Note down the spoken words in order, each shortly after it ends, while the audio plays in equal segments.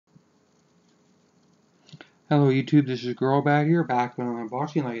Hello YouTube, this is gorobad here, back with an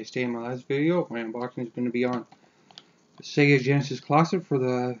unboxing. Like I stated in my last video, my unboxing is going to be on the Sega Genesis Classic for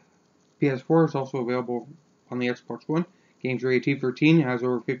the PS4. It's also available on the Xbox One. Games rated T13, it has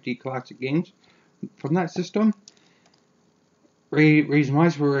over 50 classic games from that system. Reason why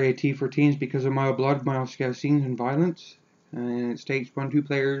it's rated T13 is because of mild blood, mild scenes, and violence. And it states 1-2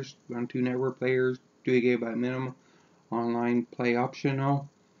 players, 1-2 network players, 2 GB minimum, online play optional.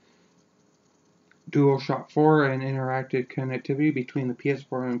 DualShock 4 and interactive connectivity between the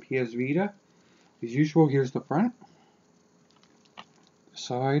PS4 and PS Vita. As usual, here's the front, the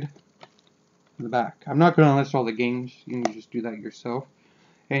side, and the back. I'm not going to list all the games, you can just do that yourself.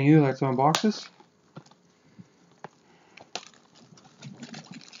 And let's unbox this.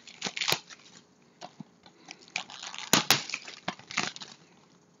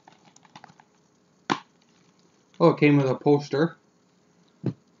 Oh, it came with a poster.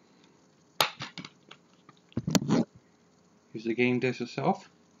 Here's the game disc itself.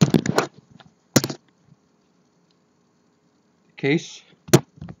 The case.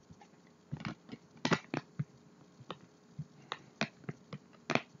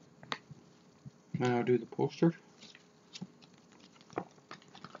 Now I'll do the poster.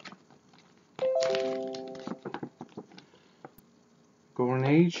 Golden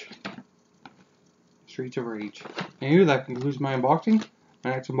Age. Streets of Rage. And that concludes my unboxing.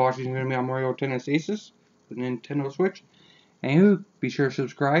 My next unboxing is going to be on Mario Tennis Aces for the Nintendo Switch. And be sure to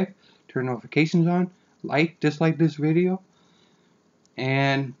subscribe, turn notifications on, like, dislike this video,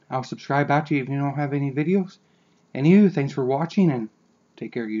 and I'll subscribe back to you if you don't have any videos. And thanks for watching, and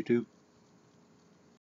take care, YouTube.